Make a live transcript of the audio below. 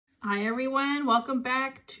Hi everyone, welcome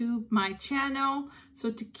back to my channel.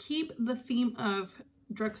 So to keep the theme of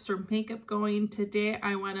drugstore makeup going, today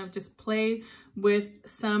I want to just play with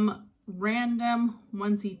some random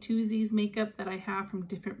onesie twosies makeup that I have from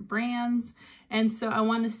different brands. And so I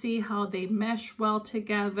want to see how they mesh well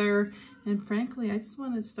together. And frankly, I just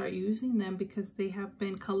want to start using them because they have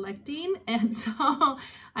been collecting. And so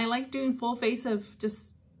I like doing full face of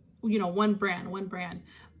just, you know, one brand.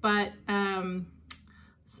 But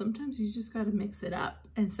sometimes you just got to mix it up.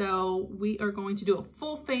 And so we are going to do a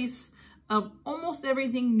full face of almost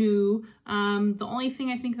everything new. The only thing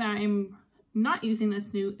I think that I'm not using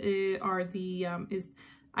that's new are the is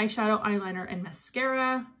eyeshadow, eyeliner, and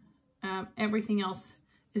mascara. Everything else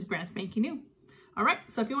is brand spanking new. All right,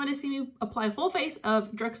 so if you want to see me apply a full face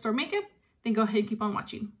of drugstore makeup, then go ahead and keep on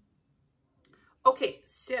watching. Okay,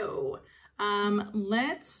 so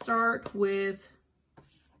let's start with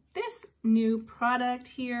this new product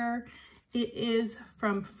here. It is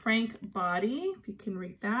from Frank Body, if you can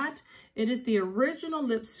read that. It is the original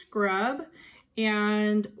lip scrub.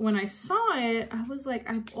 And when I saw it, I was like,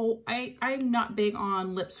 I'm not big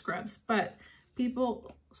on lip scrubs, but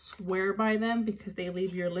people swear by them because they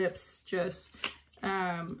leave your lips just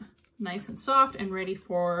nice and soft and ready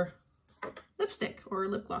for lipstick or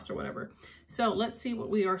lip gloss or whatever. So let's see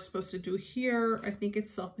what we are supposed to do here. I think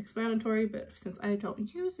it's self-explanatory, but since I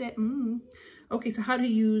don't use it, Okay, so how to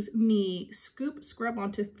use me. Scoop, scrub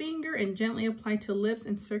onto finger and gently apply to lips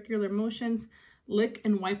in circular motions. Lick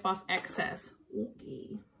and wipe off excess.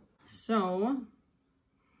 Okay. So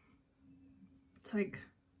it's like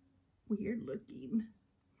weird looking.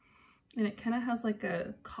 And it kind of has like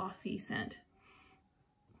a coffee scent.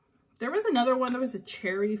 There was another one, there was a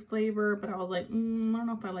cherry flavor, but I was like, I don't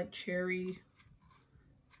know if I like cherry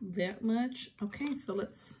that much. Okay, so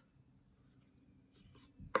let's,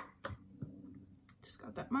 just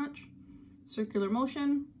got that much. Circular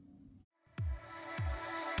motion.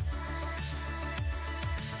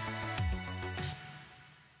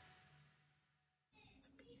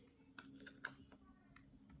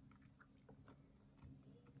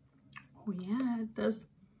 Oh yeah, it does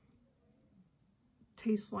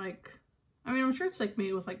taste like, I mean, I'm sure it's like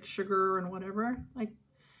made with like sugar and whatever. Like,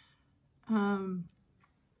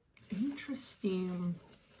 interesting.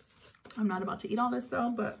 I'm not about to eat all this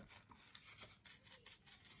though, but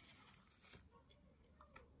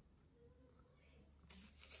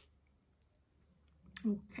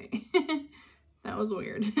okay. That was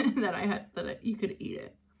weird that you could eat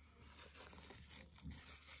it.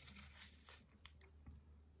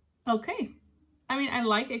 Okay. I mean, I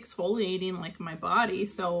like exfoliating like my body,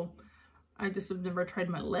 so I just have never tried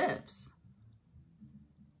my lips.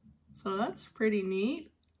 So that's pretty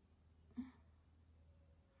neat.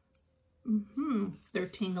 They're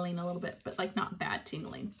tingling a little bit, but like not bad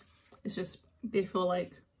tingling. It's just, they feel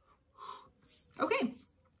like, okay,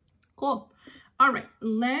 cool. All right,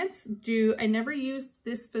 let's do, I never used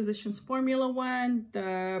this Physicians Formula one,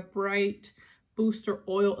 the Bright Booster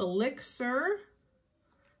Oil Elixir.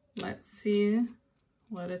 Let's see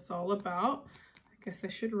what it's all about. I guess I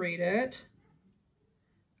should read it.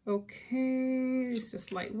 Okay, it's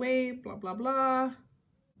just lightweight, blah, blah, blah.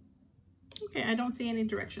 Okay, I don't see any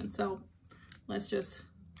direction, so let's just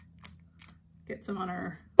get some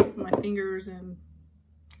on my fingers and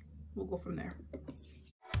we'll go from there.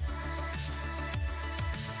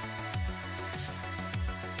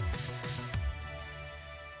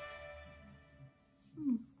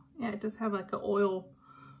 Yeah, it does have like an oil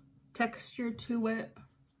texture to it,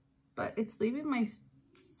 but it's leaving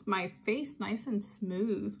my face nice and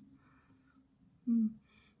smooth.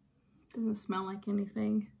 Doesn't smell like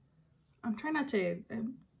anything. I'm trying not to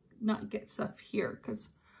not get stuff here, because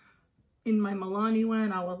in my Milani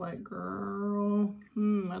one, I was like, girl,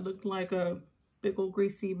 I looked like a big old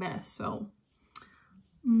greasy mess. So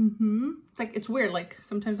it's like, it's weird, like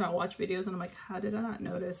sometimes I'll watch videos and I'm like, how did I not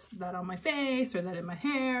notice that on my face or that in my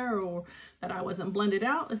hair or that I wasn't blended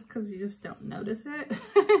out? It's because you just don't notice it.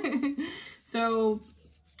 So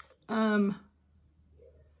don't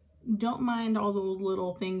mind all those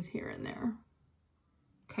little things here and there.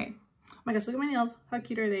 Okay, oh my gosh, look at my nails. How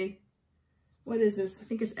cute are they? What is this? I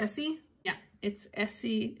think it's Essie. Yeah, it's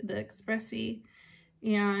Essie, the Expressie,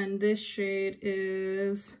 and this shade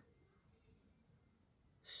is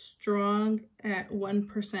Strong at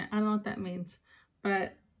 1%. I don't know what that means,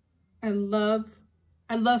 but I love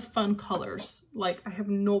fun colors. Like, I have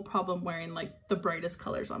no problem wearing like the brightest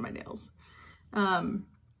colors on my nails. And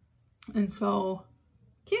so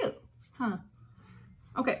cute, huh?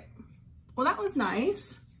 Okay, well, that was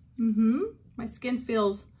nice. My skin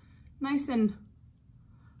feels nice and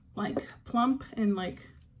like plump and like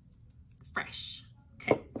fresh.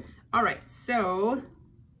 Okay, all right, so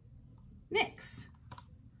next.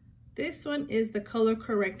 This one is the Color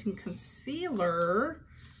Correcting Concealer.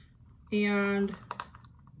 And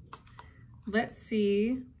let's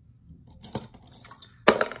see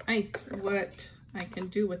what I can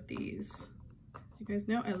do with these. You guys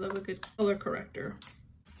know I love a good color corrector.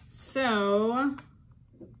 So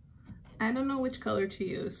I don't know which color to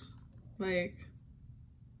use. Like,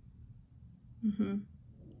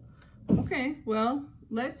 okay, well,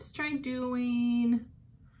 let's try doing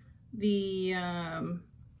the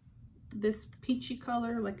this peachy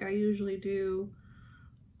color like I usually do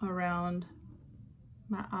around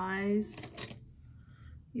my eyes,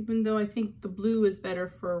 even though I think the blue is better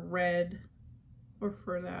for red or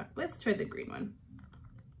for that. Let's try the green one.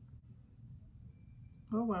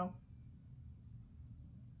 Oh wow.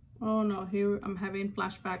 Oh no, here I'm having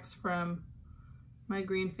flashbacks from my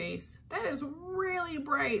green face. That is really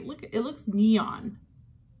bright. Look, it looks neon.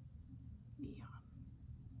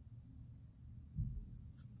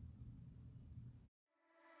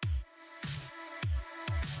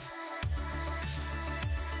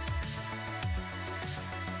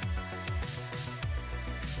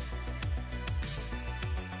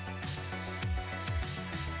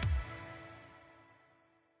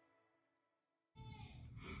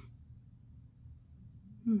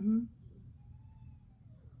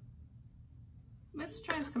 Let's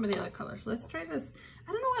try some of the other colors. Let's try this.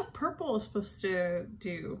 I don't know what purple is supposed to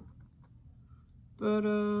do, but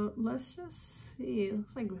let's just see. It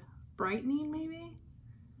looks like brightening maybe.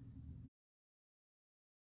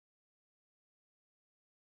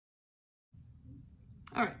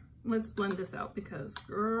 All right, let's blend this out because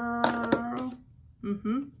girl.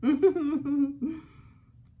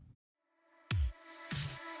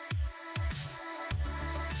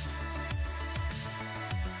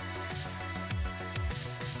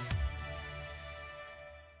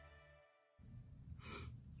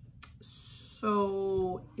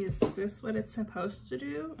 So is this what it's supposed to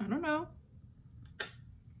do? I don't know.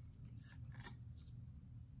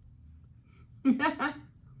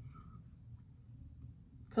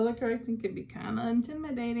 Color correcting can be kind of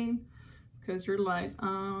intimidating because you're like,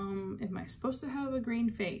 am I supposed to have a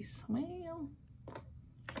green face? Well,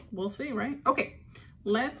 we'll see, right? Okay,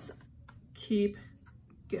 let's keep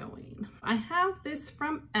going. I have this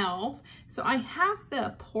from e.l.f. So I have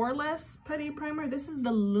the Poreless Putty Primer. This is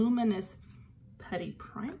the Luminous Putty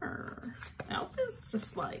Primer. e.l.f. is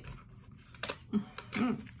just like,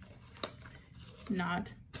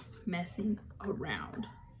 not messing around.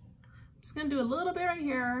 I'm just gonna do a little bit right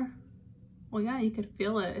here. Well, yeah, you could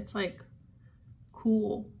feel it. It's like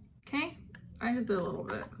cool. Okay, I just did a little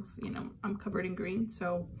bit because, you know, I'm covered in green.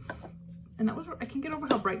 So, and that was, I can't get over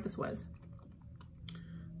how bright this was.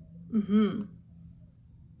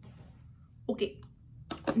 Okay,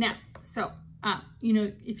 now, so, you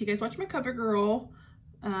know, if you guys watch my CoverGirl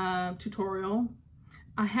tutorial,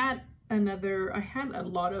 I had a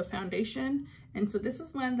lot of foundation, and so this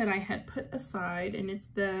is one that I had put aside, and it's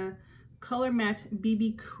the Color Matte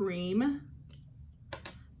BB Cream,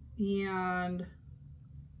 and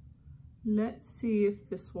let's see if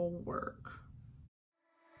this will work.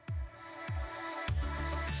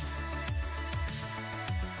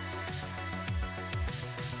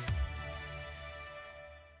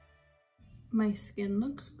 My skin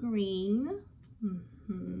looks green,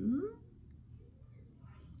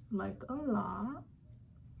 like a lot.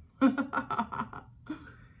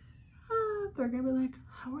 They're gonna be like,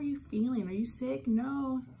 how are you feeling? Are you sick?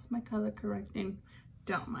 No, it's my color correcting.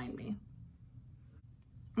 Don't mind me.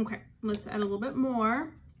 Okay, let's add a little bit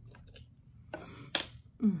more.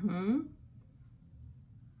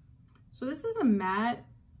 So this is a matte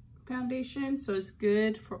foundation, so it's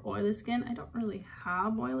good for oily skin. I don't really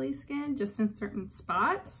have oily skin, just in certain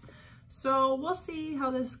spots. So we'll see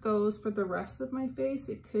how this goes for the rest of my face.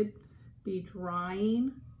 It could be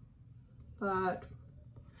drying, but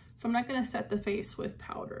so I'm not gonna set the face with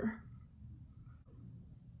powder.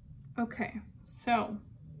 Okay, so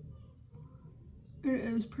it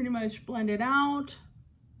is pretty much blended out,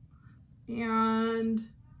 and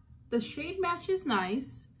the shade match is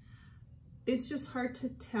nice. It's just hard to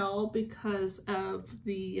tell because of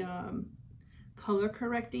the color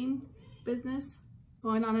correcting business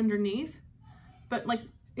going on underneath, but like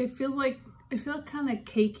it feels kind of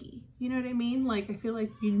cakey, you know what I mean? Like I feel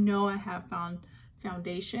like, you know, I have found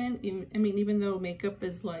foundation. I mean, even though makeup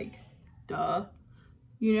is like, duh,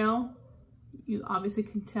 you know, you obviously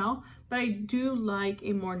can tell, but I do like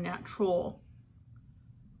a more natural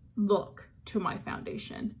look to my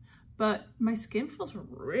foundation. But my skin feels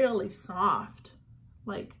really soft,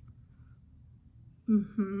 like,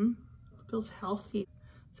 Feels healthy.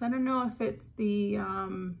 So I don't know if it's the,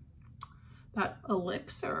 that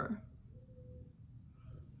elixir.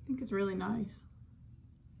 I think it's really nice.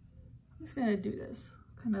 I'm just gonna do this,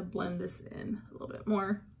 kind of blend this in a little bit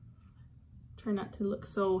more. Try not to look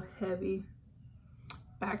so heavy.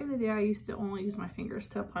 Back in the day, I used to only use my fingers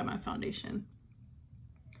to apply my foundation.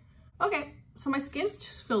 Okay, so my skin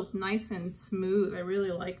just feels nice and smooth. I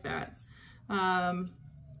really like that. And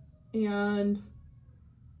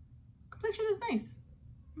complexion is nice.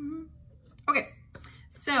 Okay,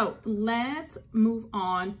 so let's move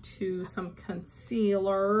on to some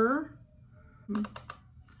concealer.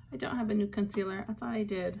 I don't have a new concealer. I thought I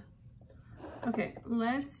did. Okay,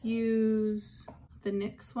 let's use the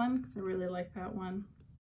NYX one because I really like that one.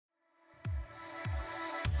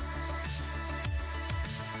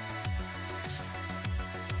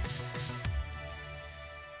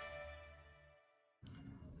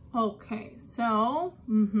 Okay, so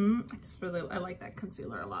I like that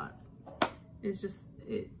concealer a lot. It's just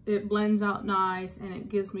it blends out nice and it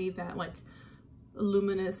gives me that like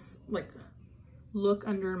luminous like look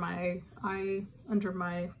under my eye, from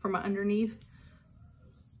my underneath,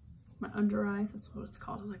 my under eyes. That's what it's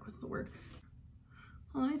called. Like, what's the word?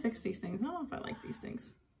 Well, let me fix these things. I don't know if I like these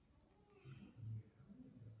things.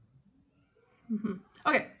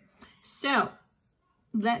 Okay, so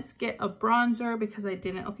let's get a bronzer because I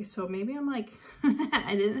didn't. Okay, so maybe I'm like,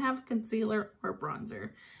 I didn't have concealer or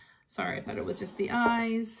bronzer. Sorry, I thought it was just the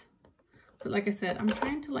eyes. But like I said, I'm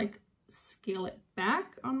trying to like scale it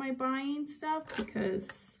back on my buying stuff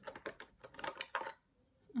because,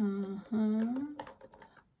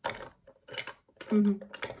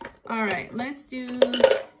 All right, let's do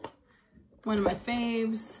one of my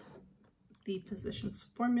faves, the Physicians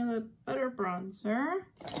Formula Butter Bronzer.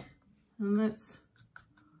 And let's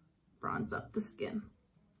bronze up the skin.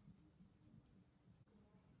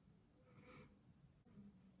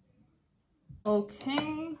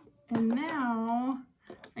 Okay, and now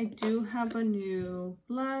I do have a new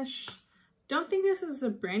blush. Don't think this is a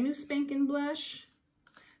brand new spanking blush,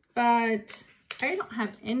 but I don't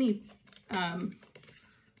have any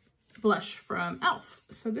blush from e.l.f.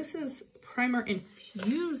 So this is Primer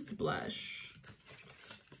Infused Blush.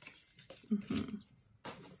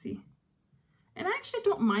 See, and I actually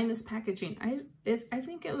don't mind this packaging. I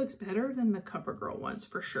think it looks better than the CoverGirl ones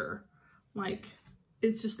for sure. Like,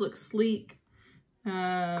 it just looks sleek.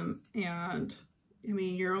 And I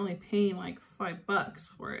mean, you're only paying like $5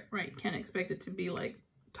 for it, right? Can't expect it to be like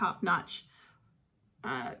top-notch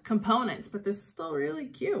components, but this is still really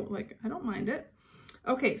cute. Like, I don't mind it.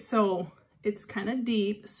 Okay, so it's kind of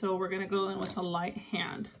deep, so we're gonna go in with a light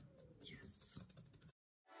hand.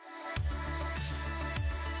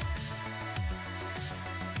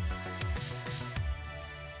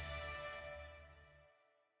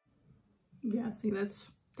 Yeah, see, that's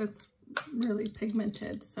really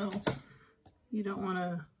pigmented, so you don't want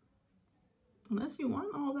to, unless you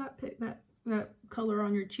want all that color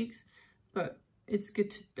on your cheeks, but it's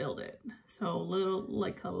good to build it. So a little,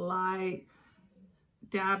 like a light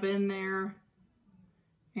dab in there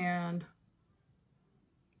and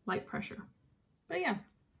light pressure. But yeah,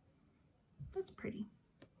 that's pretty.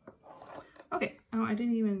 Okay, oh, I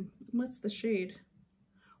didn't even, what's the shade?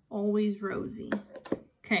 Always Rosy.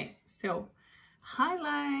 Okay, so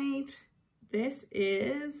highlight. This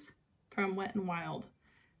is from Wet n Wild.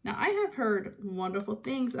 Now, I have heard wonderful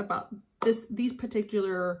things about these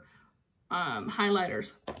particular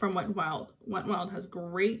highlighters from Wet n Wild. Wet n Wild has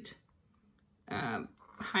great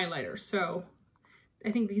highlighters. So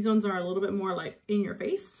I think these ones are a little bit more like in your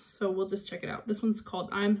face. So we'll just check it out. This one's called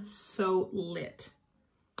I'm So Lit.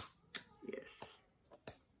 Yes.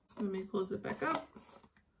 Let me close it back up.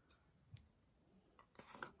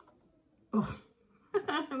 Oh,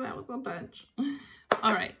 that was a bunch.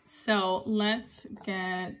 All right, so let's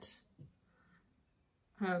get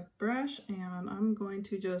a brush and I'm going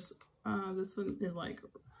to just, this one is like,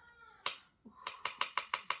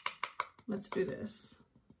 let's do this.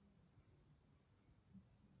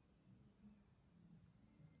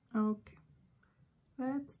 Okay,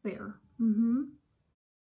 that's there.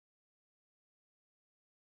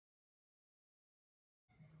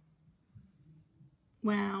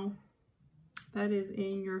 Wow. That is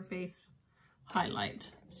in your face highlight.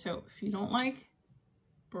 So if you don't like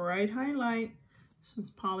bright highlight, this one's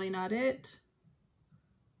probably not it.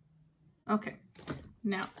 Okay,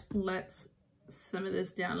 now let's simmer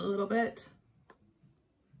this down a little bit.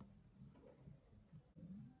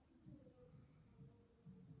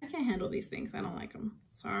 I can't handle these things. I don't like them.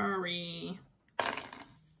 Sorry.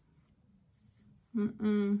 I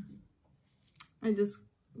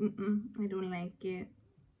don't like it.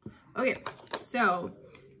 Okay, so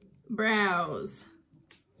brows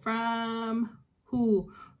from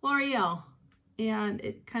who? L'Oreal. And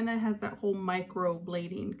it kind of has that whole micro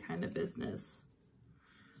blading kind of business.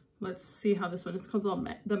 Let's see how this one is called,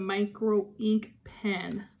 the Micro Ink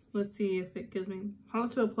Pen. Let's see if it gives me how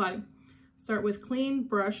to apply. Start with clean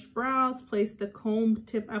brushed brows. Place the comb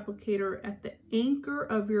tip applicator at the anchor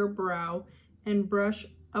of your brow and brush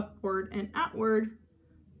upward and outward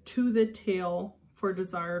to the tail for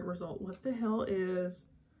desired result. What the hell is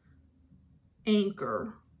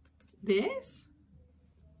anchor? This?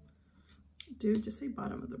 Dude, just say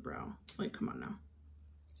bottom of the brow. Like, come on now.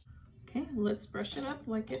 Okay, let's brush it up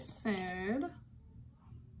like it said.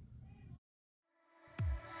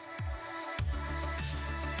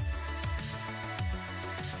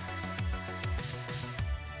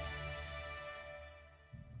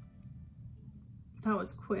 That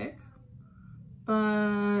was quick,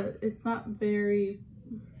 but it's not very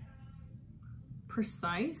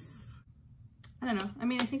precise. I don't know. I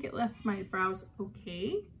mean, I think it left my brows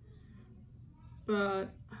okay,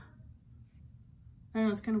 but I don't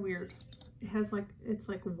know, it's kind of weird. It has like, it's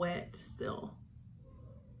like wet still.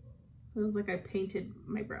 It feels like I painted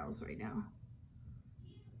my brows right now.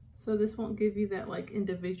 So this won't give you that like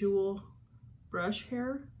individual brush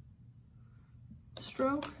hair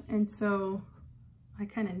stroke. And so I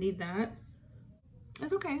kind of need that.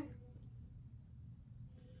 It's okay.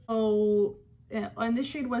 Oh, and this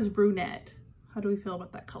shade was brunette. How do we feel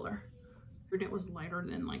about that color? Brunette was lighter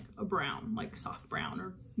than like a brown, like soft brown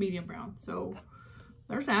or medium brown. So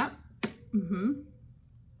there's that.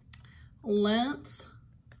 Let's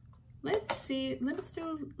see. Let's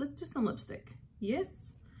do some lipstick. Yes,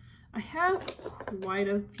 I have quite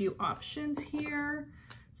a few options here.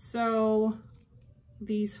 So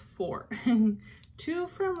these 4. 2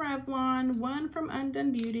 from Revlon, 1 from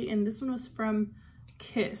Undone Beauty, and this one was from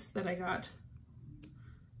Kiss that I got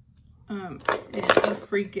a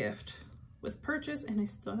free gift with purchase, and I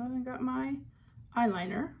still haven't got my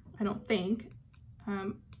eyeliner, I don't think.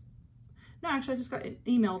 No, actually I just got an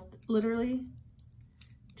email literally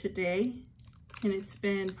today, and it's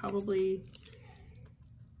been probably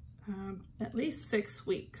at least 6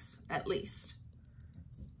 weeks, at least.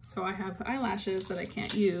 So I have eyelashes that I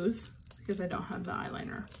can't use because I don't have the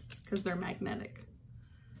eyeliner because they're magnetic.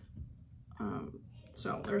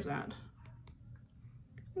 So there's that.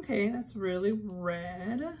 Okay, that's really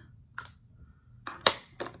red.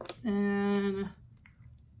 And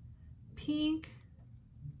pink.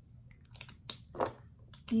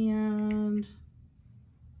 And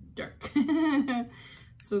dark.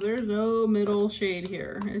 So there's no middle shade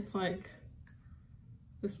here. It's like,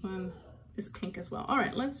 this one is pink as well. All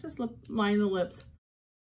right, let's just line the lips.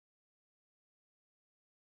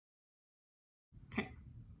 Okay.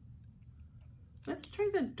 Let's try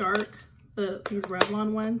the dark, these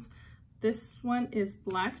Revlon ones. This one is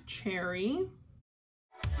Black Cherry.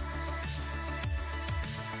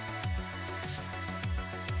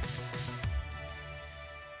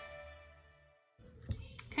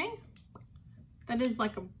 Okay. That is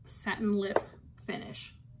like a satin lip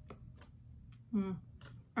finish. All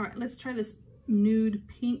right, let's try this nude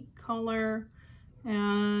pink color.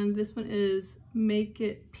 And this one is Make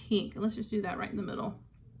It Pink. And let's just do that right in the middle.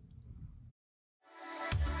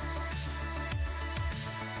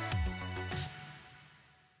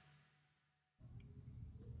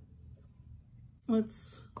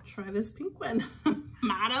 Let's try this pink one.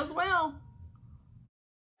 Might as well.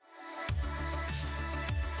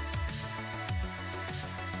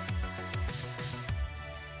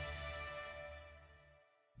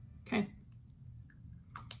 Okay.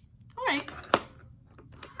 All right.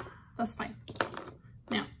 That's fine.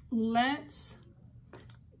 Now, let's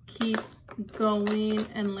keep going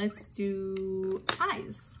and let's do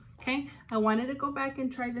eyes. Okay. I wanted to go back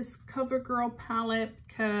and try this CoverGirl palette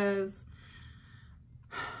because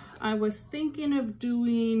I was thinking of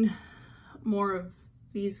doing more of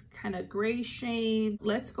these kind of gray shades.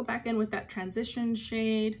 Let's go back in with that transition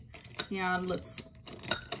shade and let's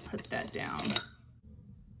put that down.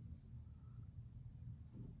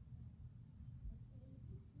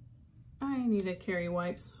 I need to carry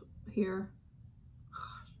wipes here.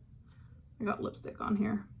 Gosh, I got lipstick on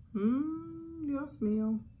here. Dios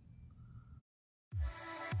mío.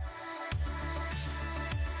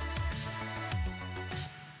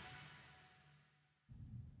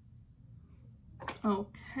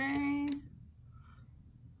 Okay,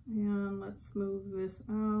 and let's smooth this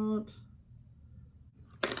out.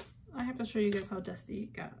 I have to show you guys how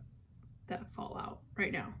Dusty got that fallout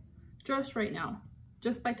right now. Just right now.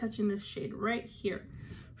 Just by touching this shade right here.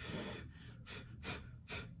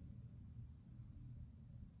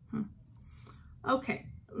 Okay,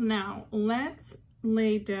 now let's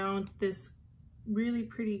lay down this really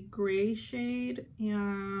pretty gray shade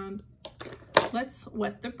and let's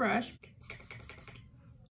wet the brush.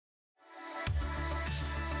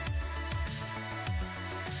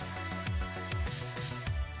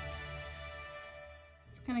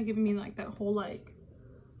 It's kind of giving me like that whole like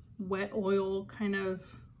wet oil kind of,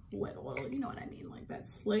 wet oil, you know what I mean, like that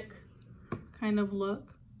slick kind of look.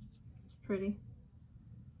 It's pretty.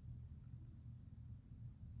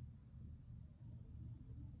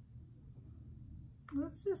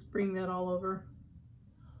 Let's just bring that all over.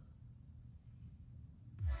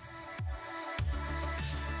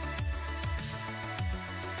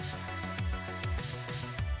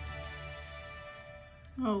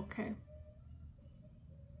 Okay.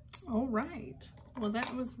 All right. Well,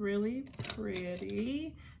 that was really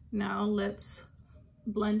pretty. Now let's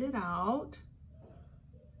blend it out.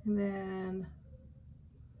 And then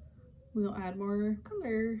we'll add more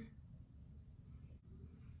color.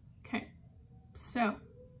 Okay. So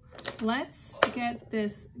let's get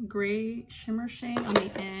this gray shimmer shade on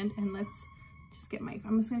the end, and let's just get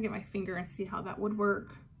I'm just gonna get my finger and see how that would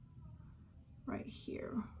work right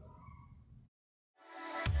here.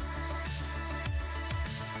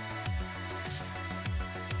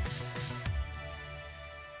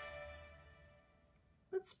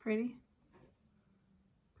 That's pretty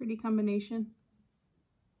combination.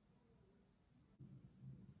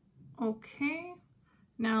 Okay,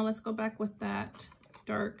 now let's go back with that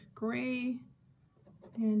dark gray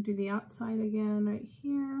and do the outside again right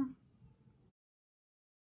here.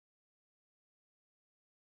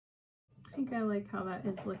 I think I like how that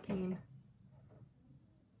is looking.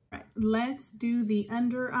 Right, let's do the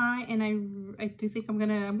under eye, and I do think I'm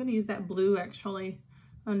gonna use that blue actually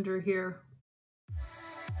under here.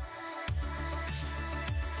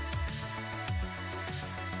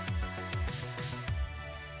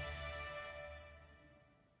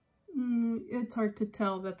 It's hard to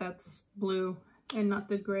tell that that's blue and not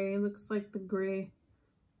the gray. It looks like the gray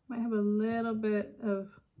might have a little bit of,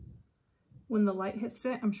 when the light hits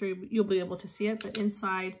it, I'm sure you'll be able to see it, but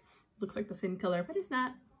inside it looks like the same color, but it's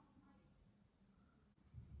not.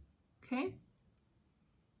 Okay.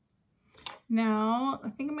 Now I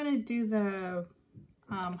think I'm gonna do the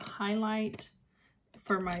highlight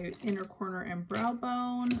for my inner corner and brow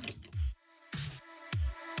bone.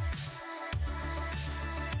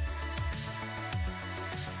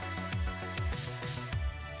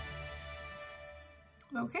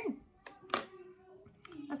 Okay,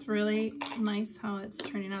 that's really nice how it's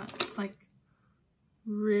turning out. It's like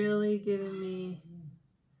really giving me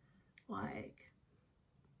like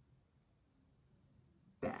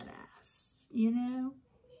badass, you know?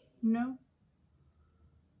 No?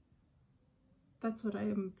 That's what I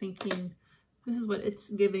am thinking. This is what it's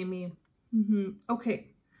giving me.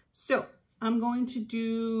 Okay, so I'm going to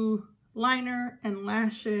do liner and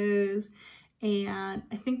lashes, and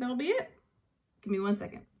I think that'll be it. Give me 1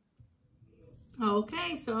 second.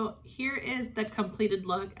 Okay, so here is the completed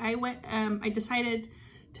look. I decided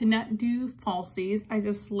to not do falsies. I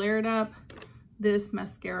just layered up this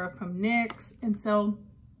mascara from NYX, and so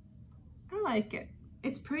I like it.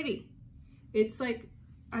 It's pretty. It's like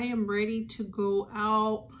I am ready to go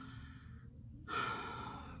out.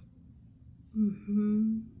 But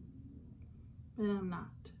I'm not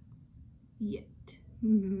yet.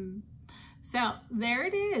 So there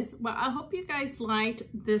it is. Well, I hope you guys liked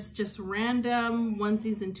this just random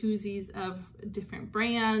onesies and twosies of different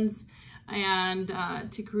brands, and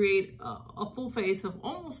to create a full face of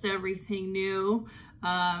almost everything new.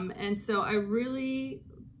 And so I really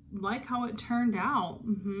like how it turned out.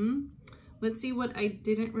 Let's see what I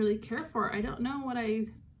didn't really care for. I don't know what I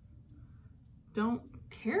don't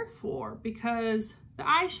care for, because the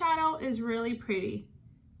eyeshadow is really pretty.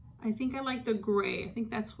 I think I like the gray. I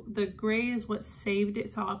think the gray is what saved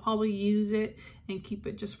it, so I'll probably use it and keep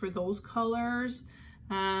it just for those colors.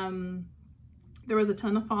 There was a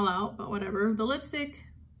ton of fallout, but whatever. The lipstick,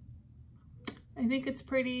 I think it's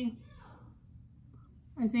pretty.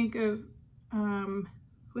 I think of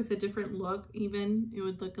with a different look, even, it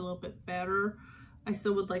would look a little bit better. I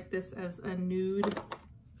still would like this as a nude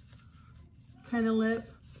kind of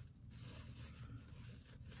lip.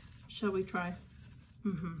 Shall we try?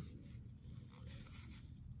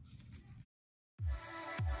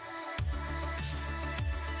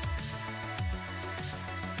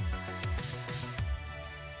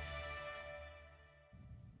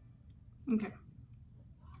 Okay.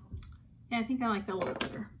 Yeah, I think I like that a little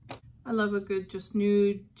better. I love a good just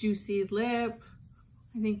nude, juicy lip.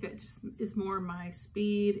 I think that just is more my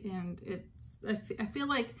speed, and it's I feel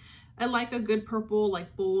like I like a good purple,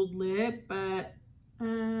 like bold lip, but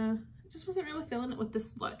I just wasn't really feeling it with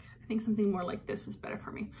this look. I think something more like this is better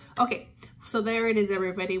for me. Okay, so there it is,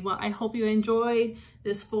 everybody. Well, I hope you enjoyed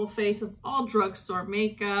this full face of all drugstore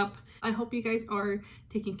makeup. I hope you guys are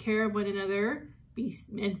taking care of one another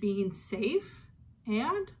and being safe.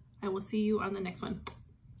 And I will see you on the next one.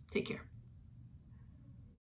 Take care.